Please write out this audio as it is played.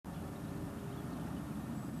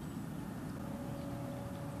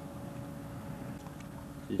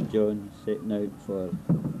This is John setting out for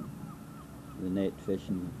the net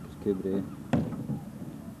fishing in Kirkcudbright.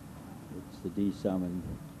 It's the salmon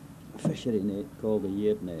fishery net called the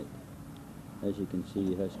Yair net. As you can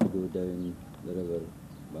see, it has to go down the river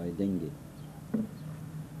by dinghy.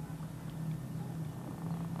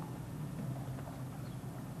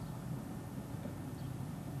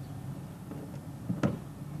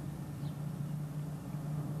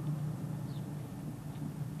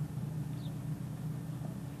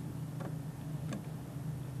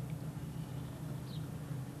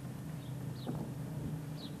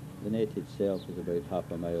 The net itself is about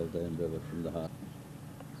half a mile downriver from the harbour.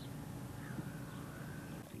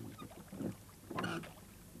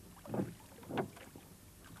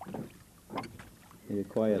 You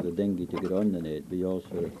require the dinghy to get on the net, but you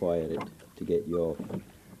also require it to get you off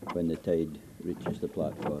when the tide reaches the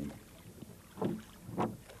platform.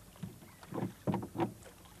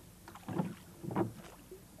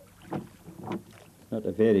 It's not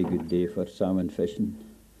a very good day for salmon fishing,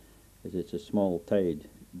 as it's a small tide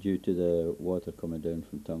due to the water coming down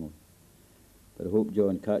from Tongue. But I hope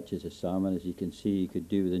John catches a salmon. As you can see, he could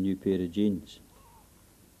do with a new pair of jeans.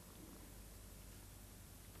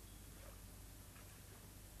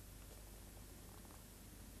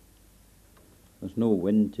 There's no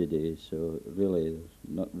wind today, so really there's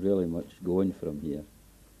not really much going from here.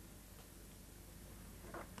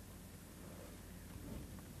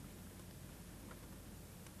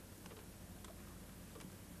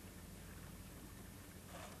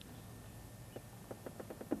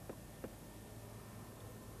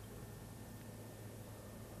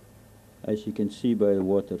 As you can see by the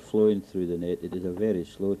water flowing through the net, it is a very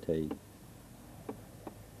slow tide.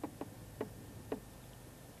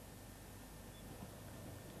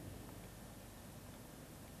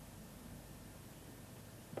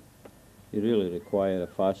 You really require a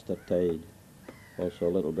faster tide, also a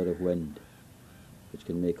little bit of wind, which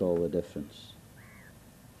can make all the difference.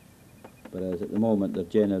 But as at the moment they're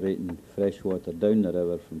generating fresh water down the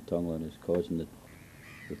river from Tongue, and is causing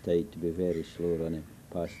the tide to be very slow running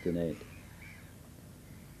past the net.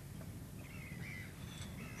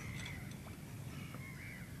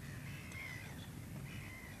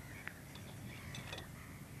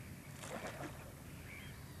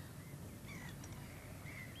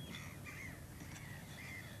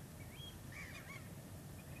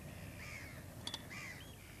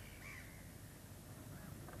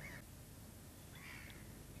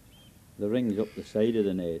 The rings up the side of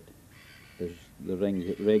the net, there's the rings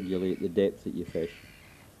that regulate the depth that you fish.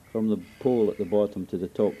 From the pole at the bottom to the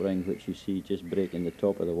top ring, which you see just breaking the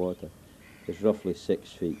top of the water, is roughly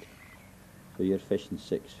 6 feet. So you're fishing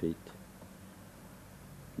 6 feet.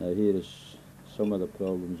 Now here is some of the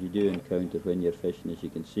problems you do encounter when you're fishing. As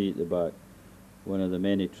you can see at the back, one of the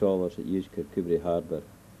many trawlers that use Kirkcudbright Harbour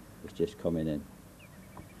is just coming in.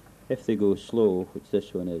 If they go slow, which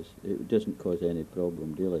this one is, it doesn't cause any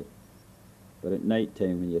problem really. But at night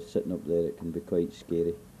time when you're sitting up there, it can be quite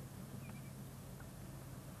scary.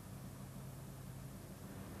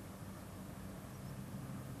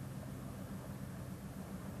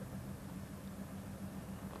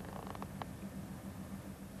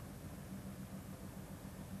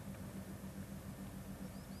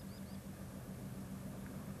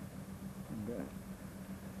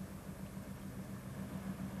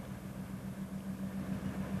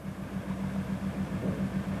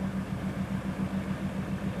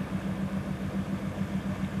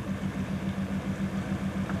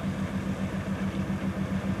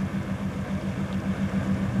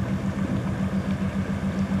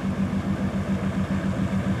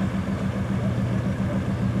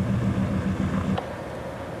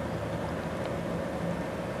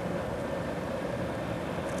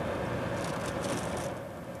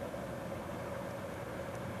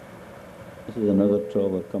 This is another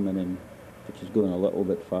trawler coming in, which is going a little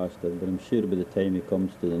bit faster, but I'm sure by the time he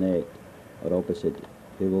comes to the net, or opposite,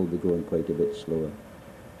 he will be going quite a bit slower.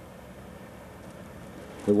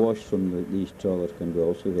 The wash from these trawlers can be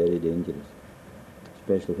also very dangerous,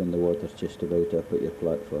 especially when the water's just about up at your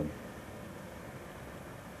platform.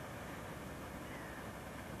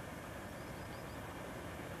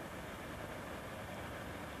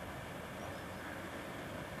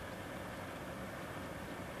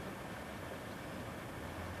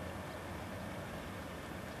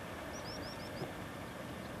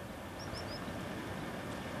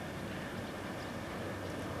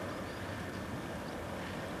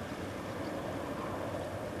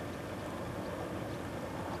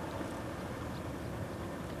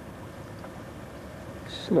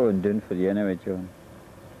 Slowing down for you anyway, John.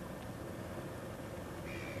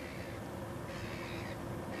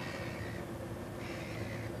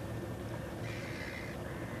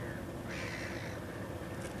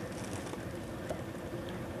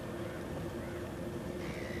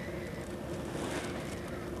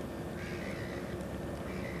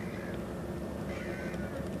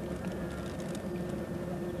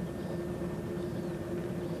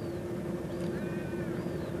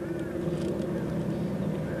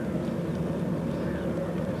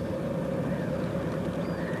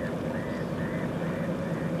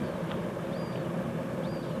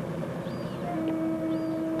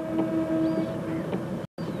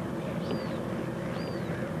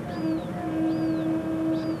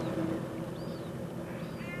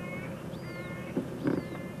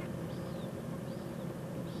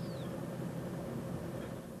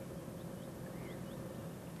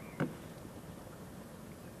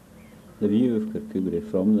 The view of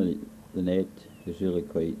Kirkcudbright from the net is really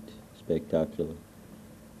quite spectacular.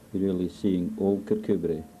 You're really seeing old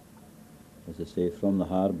Kirkcudbright, as I say, from the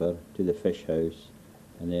harbour to the fish house,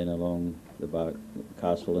 and then along the back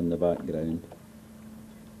castle in the background.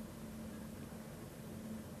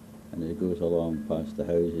 And it goes along past the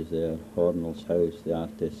houses there, Hornell's house, the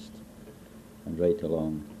artist, and right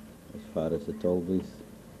along as far as the Tallbooth,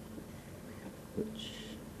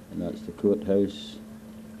 and that's the courthouse,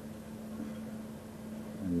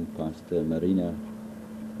 and past the Marina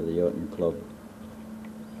for the yachting club,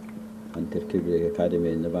 and Kirkcudbright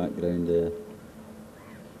Academy in the background there.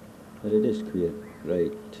 But it is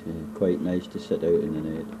quite nice to sit out in the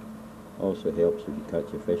net. Also helps if you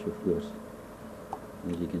catch a fish, of course.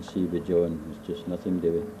 As you can see with John, there's just nothing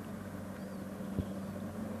doing.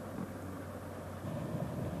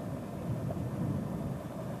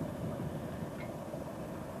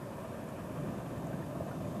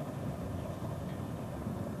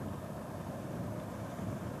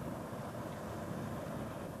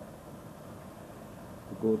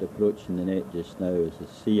 The boat approaching the net just now is a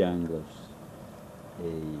Sea Anglers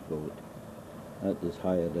boat. That is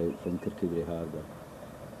hired out from Kirkcudbright Harbour,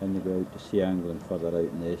 and they go out to sea angling further out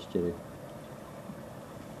in the estuary,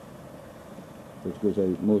 which goes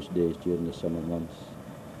out most days during the summer months.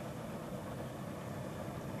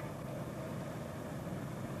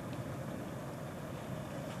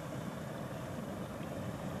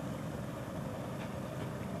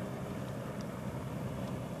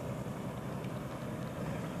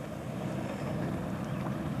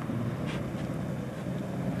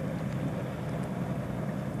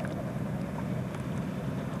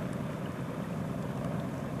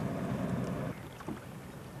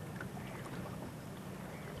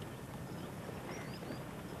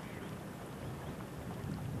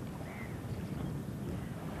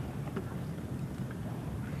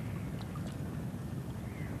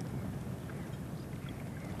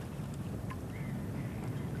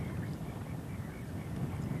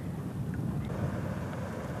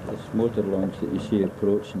 This motor launch that you see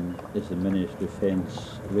approaching is the Ministry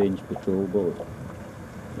Defence Range Patrol boat.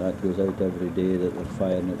 That goes out every day that they're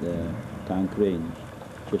firing at the tank range,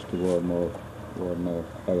 just to warn off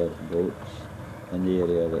other boats in the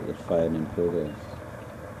area that they're firing in progress.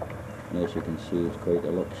 And as you can see, it's quite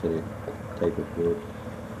a luxury type of boat.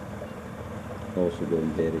 Also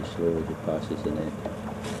going very slow as it passes the net.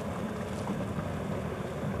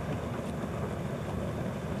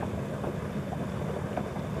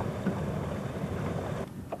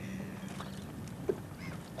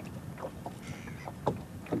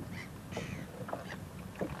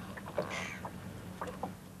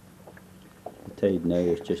 The tide now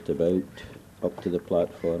is just about up to the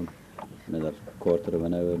platform. Another quarter of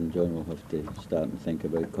an hour and John will have to start and think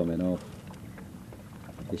about coming off.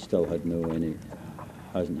 He still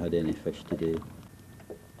hasn't had any fish today.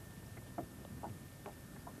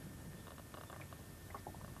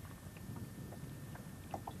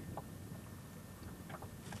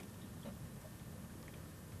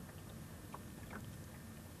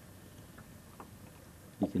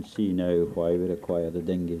 You can see now why we require the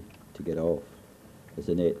dinghy to get off, as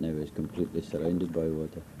the net now is completely surrounded by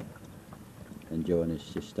water, and John is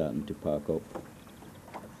just starting to pack up.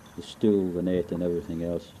 The stool, the net and everything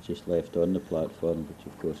else is just left on the platform, which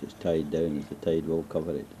of course is tied down, as the tide will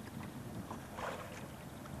cover it.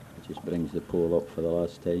 It just brings the pole up for the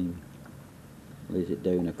last time, lays it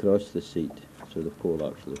down across the seat, so the pole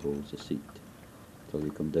actually holds the seat until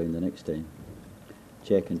you come down the next time.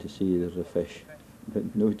 Checking to see there's a fish,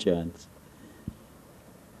 but no chance.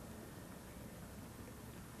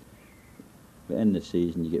 But in the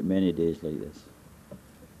season you get many days like this.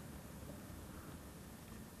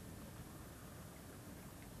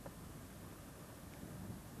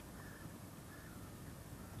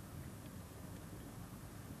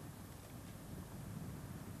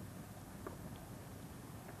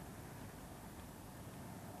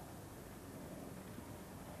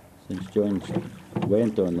 Since John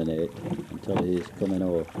went on the net until he's coming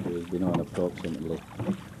off, he's been on approximately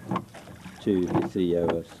 2 to 3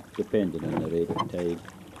 hours, depending on the rate of tide.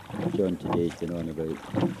 John today's been on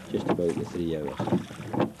just about the 3 hours.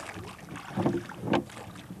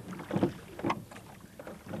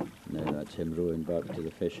 Now that's him rowing back to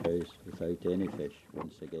the fish house without any fish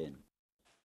once again.